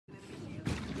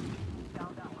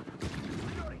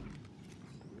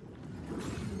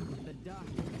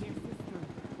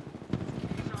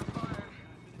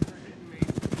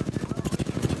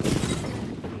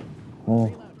Oh,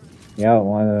 yeah,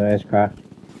 one of those craft.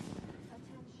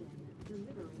 Attention,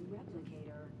 delivering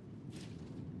replicator.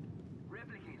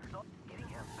 Replicators up. Getting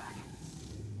him back.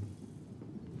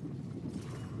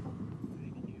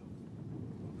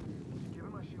 Give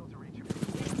him my shield to reach him.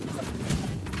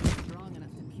 Strong enough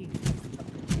to keep.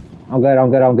 I'm good.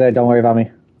 I'm good. I'm good. Don't worry about me.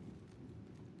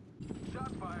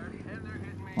 Shots fired, and they're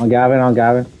hitting me. On Gavin. On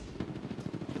Gavin.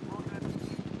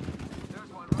 There's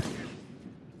one right here.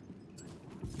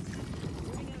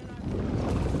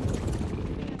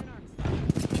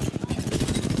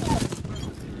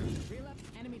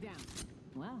 Enemy down.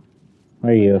 Wow.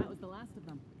 Where are you? That was the last of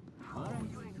them. All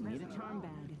right. Need a charm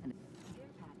bag. And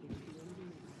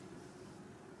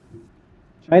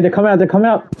Hey, they're coming out. They're coming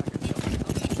out.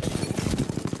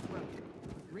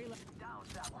 Down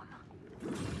that one.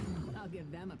 I'll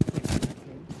give them a picture or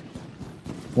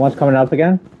two. One's coming up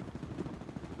again.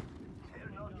 They're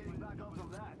not getting back up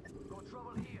from that. No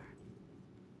trouble here.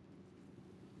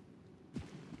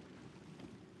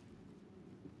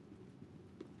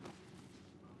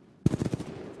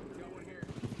 Got one here.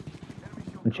 Enemy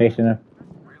shield. I'm chasing him.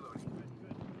 Reloading.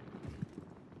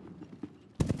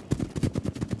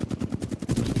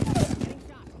 Getting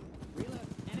shot. Reload.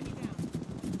 Enemy down.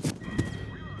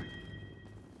 Reloading.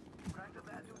 Crack the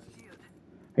bad dude's shield.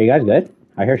 Are you guys good?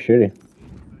 I hear shooting.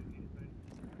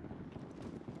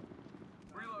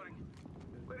 Reloading.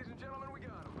 Ladies and gentlemen, we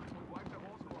got him. We wiped the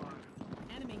whole squad.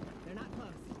 Enemy. They're not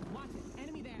close. Watch it.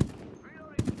 Enemy there.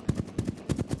 Reloading.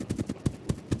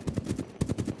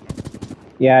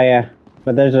 Yeah, yeah.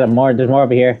 But there's more. There's more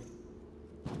over here.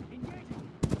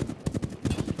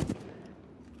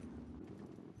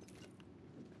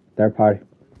 Third party.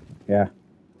 Yeah.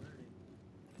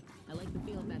 I like the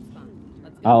feel of that spot.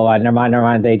 Let's go. Oh, never mind. Never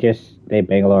mind. They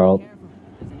Bangalore ult. Careful.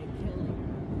 There's a new kill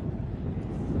leader.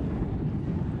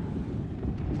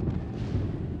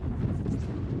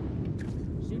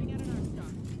 Shooting at an arc star.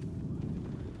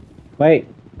 Wait,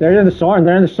 they're in the storm.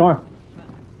 They're in the storm. But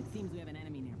it seems we have an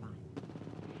enemy nearby.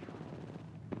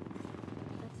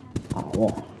 Oh, whoa.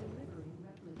 Delivering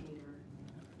replicator.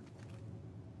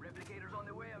 Replicators on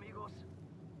the way, amigos.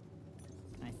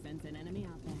 I sense an enemy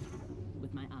out there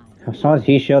with my eyes. Someone's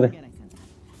heat shielded. Forget I sent that.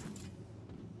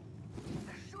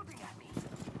 They're shooting at me.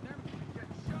 They're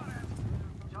getting shot at.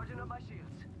 Charging up my shields.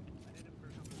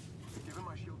 Give him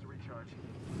my shield to recharge.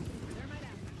 They're right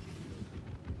after.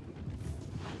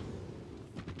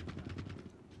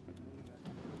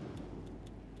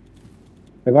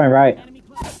 They're going right. Enemy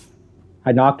close.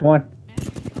 I knocked one. Enemy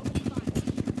open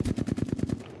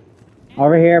fire.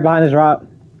 Over here behind this rock. Crack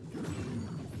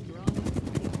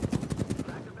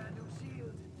the bad dude's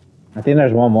shield. I think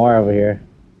there's one more over here.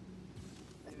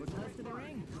 We're close to the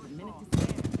ring. A minute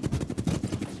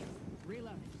to spare.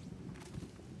 Reload.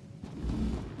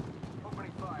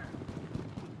 Opening fire.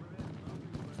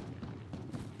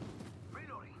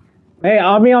 Reloading. Hey,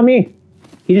 on me, on me.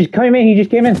 He just came in. He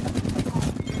just came in.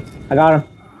 I got him.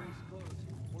 Rings closed.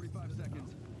 45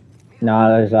 seconds. No,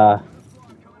 there's Squad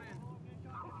coming in.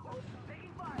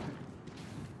 Taking fire.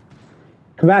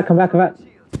 Come back, come back, come back.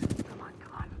 Shields. Come on,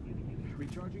 come on.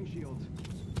 Recharging shields.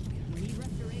 We need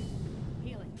restoration.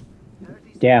 Healing.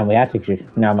 Damn, we have to.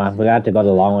 No, man, we have to go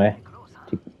the long way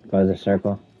to go to the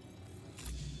circle.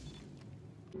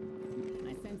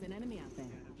 I sense an enemy out there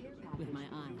with my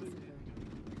eyes.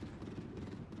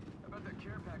 I bet the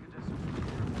care packages.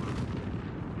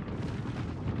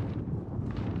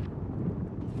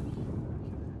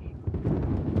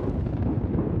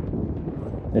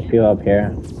 There's people up here.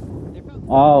 They're focused.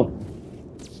 Oh,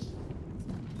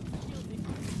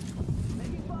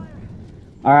 Taking fire.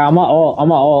 all right. I'm on ult.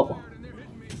 I'm on ult. Fired and they're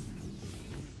hitting me.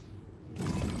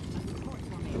 Support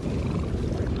formation.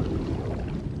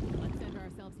 Let's center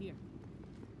ourselves here.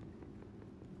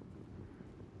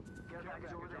 Care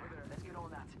package over there. Let's get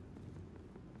on that.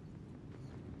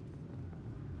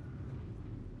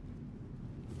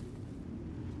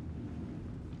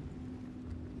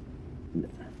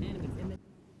 Enemies in the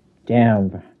Damn,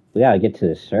 bro. We gotta get to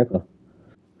the circle.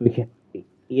 We can.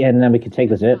 Yeah, and then we can take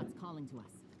the zip. shots calling to us.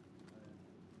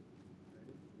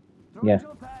 Throw Yeah. a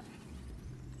jump pad.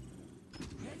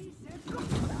 Ready, set, go.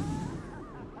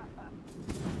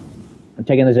 I'm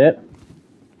taking the zip.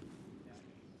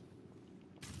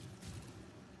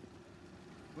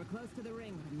 We're close to the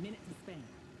ring. A minute to spare.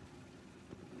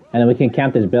 And then we can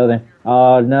camp this building.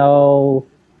 Oh no.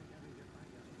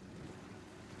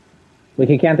 We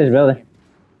can camp this building.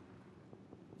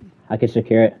 I can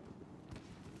secure it.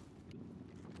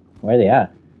 Where are they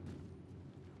at?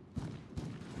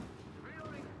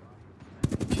 Reloading.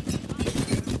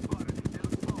 Spotted. They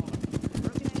look small.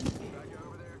 Back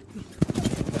over there.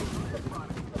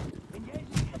 Spotted. Engaging.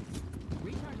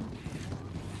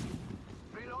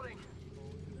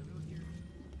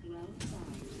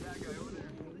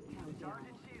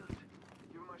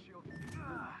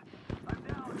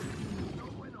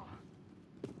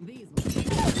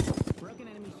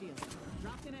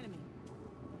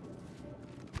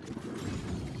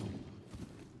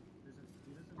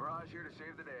 barrage here to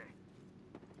save the day.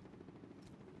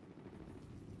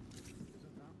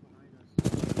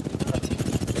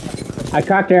 I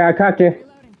cracked her. I cracked her.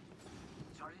 Reloading.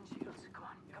 Charging shields. Come on,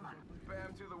 come on.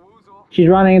 Bam to the woozle. She's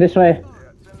running this way. Yeah,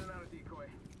 sending out a decoy.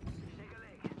 Shake a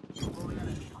leg. Oh, we got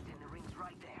a spot in the rings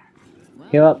right there. Well,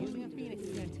 Heal up. using a Phoenix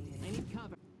stent. I need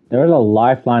cover. There was a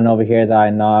lifeline over here that I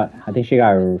not. I think she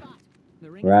got The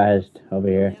ring is razzed close. over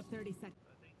We here. only have 30 seconds.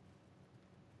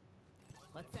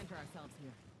 Let's center ourselves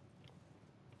here.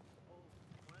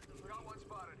 Got one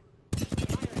spotted.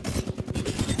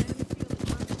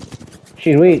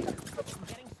 She's weak. I'm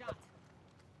getting shot.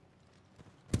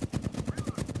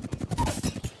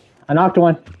 I knocked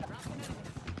one.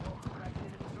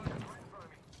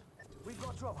 We've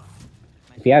got trouble.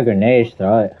 If you have grenades,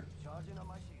 throw it. Charging on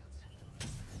my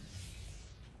shields.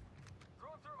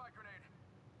 Throwing through my grenade.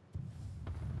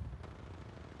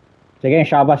 They're getting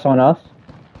shot by someone else.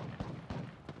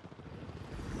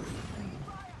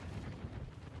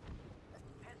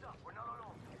 Heads up, we're not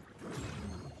alone.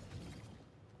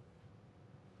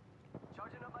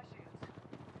 Charging up my shields.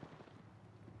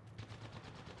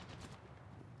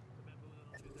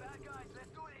 Bad guys, let's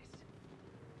do this.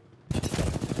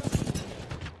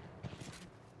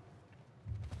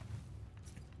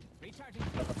 Recharging.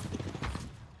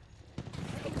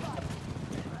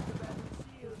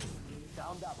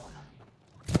 Down that one.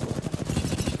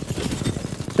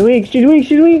 She's weak. She's weak.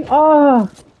 She's weak. Oh,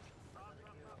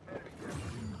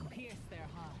 Pierce their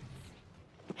hearts.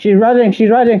 she's running. She's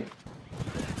running.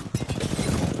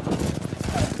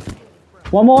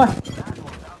 One more. That one's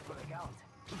out for the count.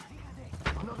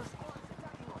 Another squad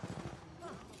attacking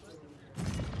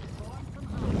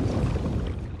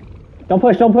us. Don't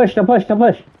push. Don't push. Don't push. Don't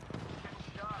push.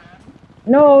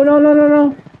 No. No. No. No.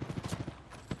 No.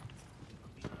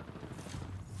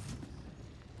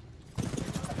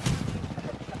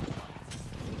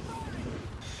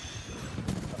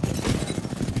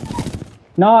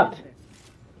 Not.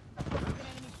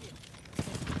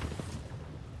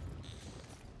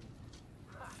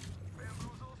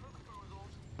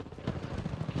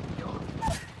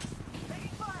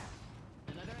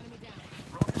 Another enemy down.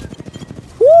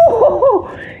 Woo!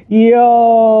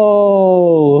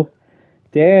 Yo.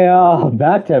 Damn.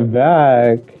 Back to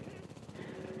back.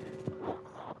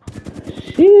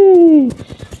 Sheesh.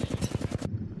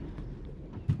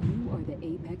 You are the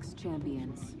Apex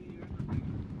champions.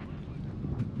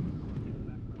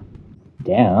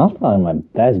 Damn, that was probably my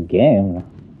best game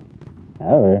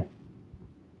ever.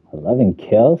 11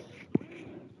 kills?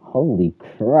 Holy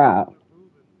crap.